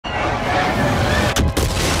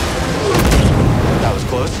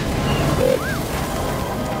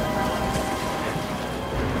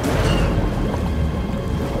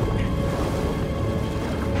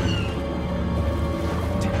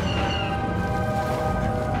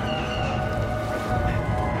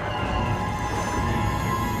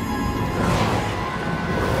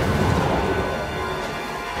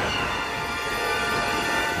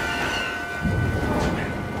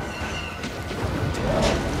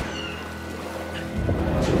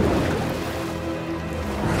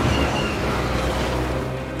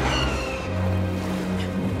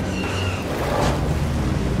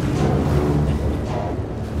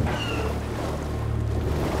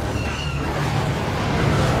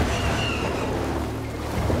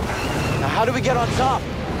How do we get on top?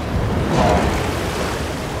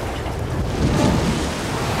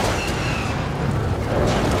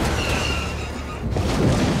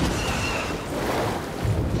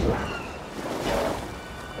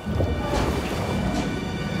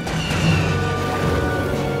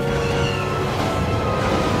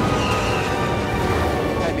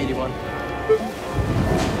 Hi, meaty one.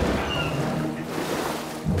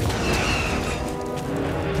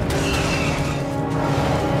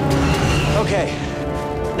 Okay,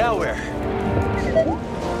 now where?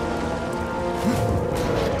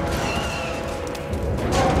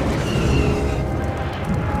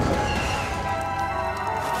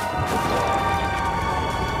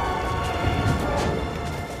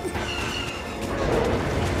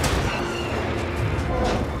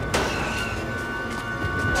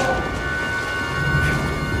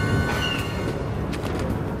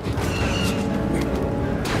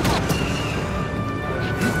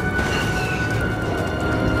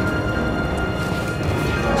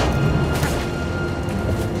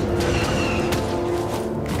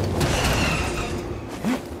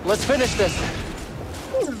 Let's finish this.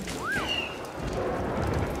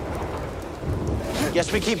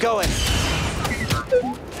 Guess we keep going.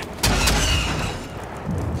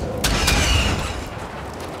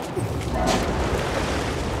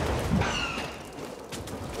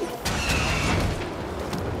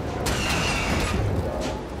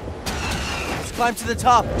 Let's climb to the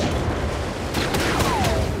top.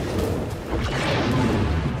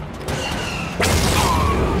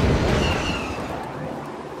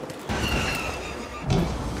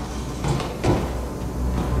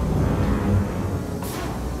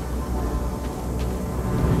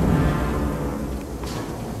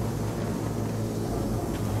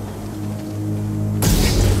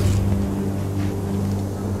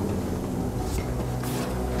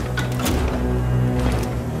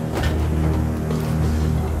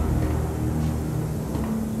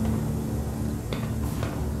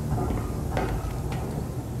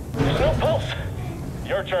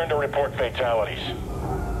 Your turn to report fatalities.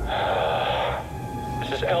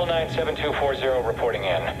 This is L97240 reporting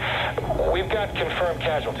in. We've got confirmed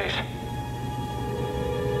casualties.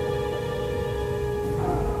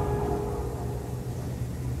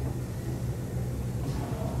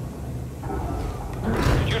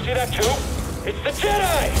 Did you see that too? It's the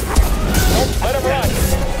Jedi! Don't let him run!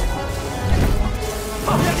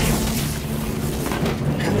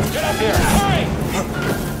 Get up here! Hurry!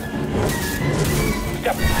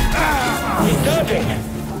 Step. He's dodging!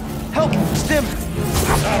 Help! Stim!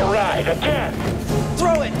 All right, again!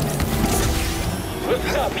 Throw it! We'll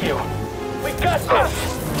stop you! We got this!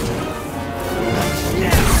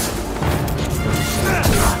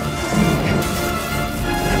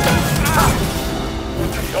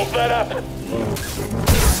 Don't let up!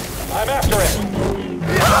 I'm after it!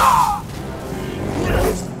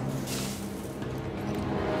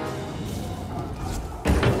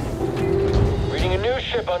 Reading a new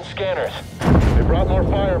ship on scanners. They brought more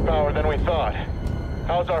firepower than we thought.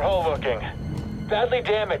 How's our hull looking? Badly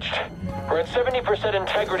damaged. We're at 70%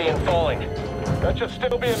 integrity and falling. That should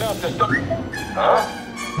still be enough to stop...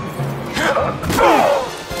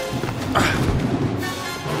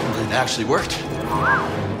 It actually worked.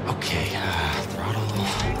 Okay, throttle.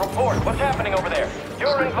 Report, what's happening over there?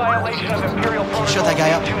 You're in violation of Imperial Protocol Shut that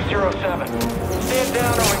guy up. 207. Stand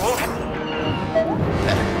down or we won't...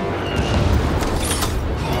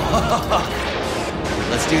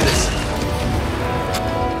 Let's do this.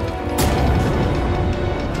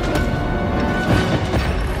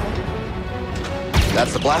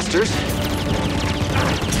 That's the blasters.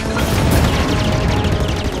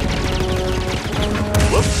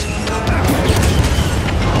 Whoops.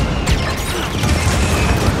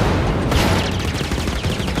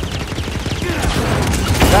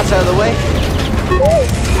 That's out of the way.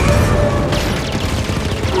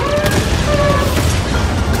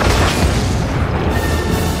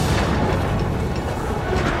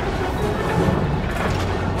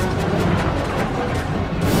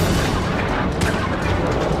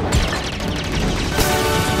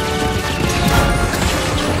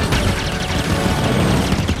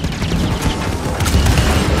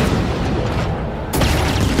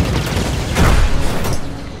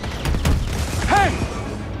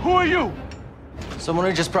 Someone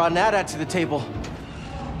who just brought an AT-AT to the table.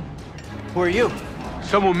 Who are you?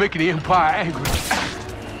 Someone making the Empire angry.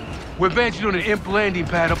 We're advancing on an imp landing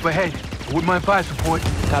pad up ahead. With my fire support.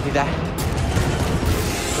 Copy that.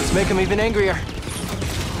 Let's make them even angrier.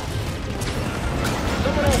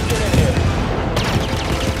 Someone else get in here.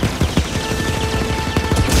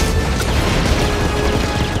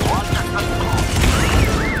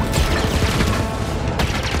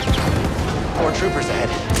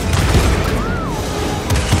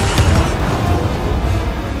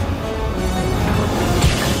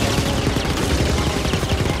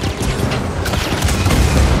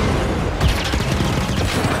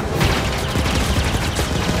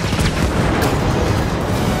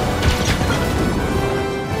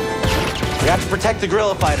 the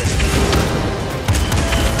guerrilla fighters.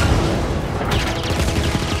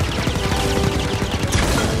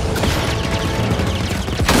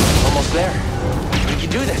 Almost there. We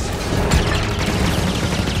can do this.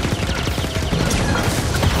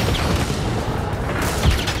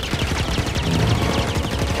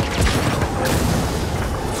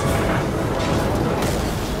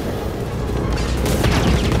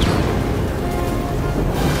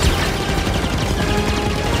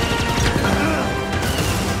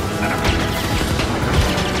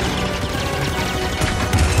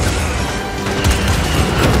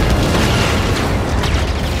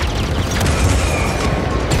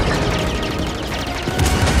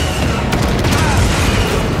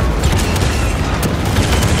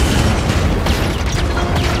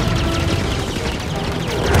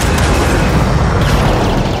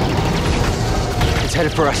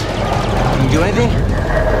 Headed for us. Can you do anything?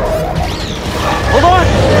 Hold on!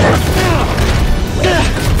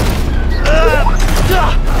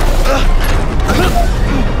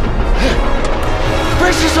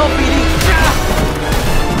 Brace yourself, BD!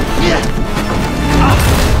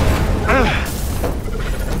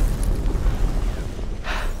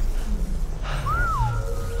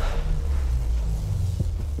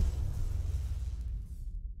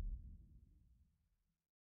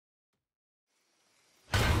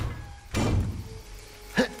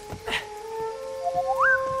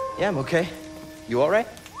 Yeah, I'm okay. You all right?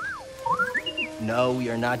 No,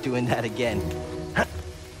 we are not doing that again.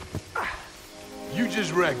 You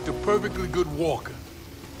just wrecked a perfectly good walker.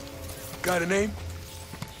 Got a name?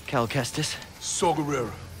 Kestis. Saw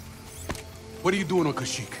Gerrera. What are you doing on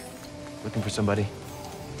Kshyyk? Looking for somebody.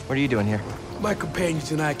 What are you doing here? My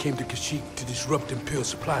companions and I came to Kshyyk to disrupt Imperial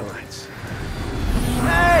supply lines.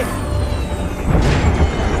 Hey!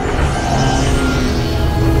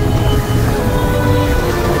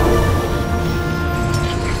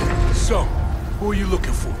 So, who are you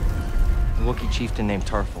looking for? A Wookiee chieftain named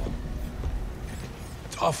Tarful.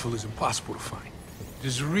 Tarful is impossible to find.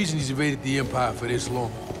 There's a reason he's evaded the Empire for this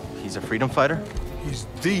long. He's a freedom fighter? He's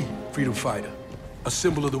the freedom fighter. A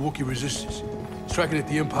symbol of the Wookiee resistance. Striking at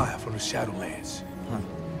the Empire from the Shadowlands.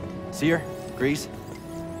 Seer, Grease,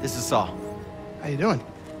 this is Saul. How you doing?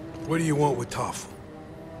 What do you want with Tarful?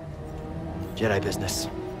 Jedi business.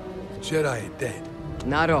 Jedi are dead.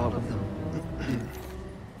 Not all of them.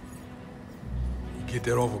 You get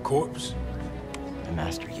that off a corpse? My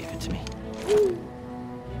master gave it to me.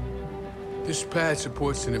 This pad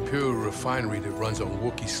supports an Imperial refinery that runs on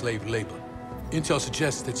Wookiee slave labor. Intel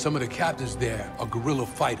suggests that some of the captives there are guerrilla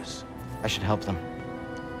fighters. I should help them.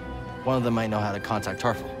 One of them might know how to contact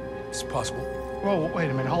Tarful. It's possible. Whoa, wait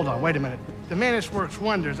a minute, hold on, wait a minute. The Mantis works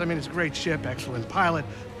wonders. I mean, it's a great ship, excellent pilot,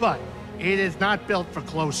 but it is not built for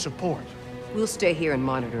close support. We'll stay here and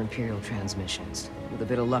monitor Imperial transmissions. With a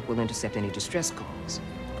bit of luck, we'll intercept any distress calls.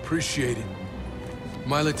 Appreciate it.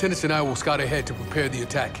 My lieutenants and I will scout ahead to prepare the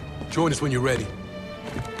attack. Join us when you're ready.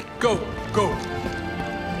 Go, go!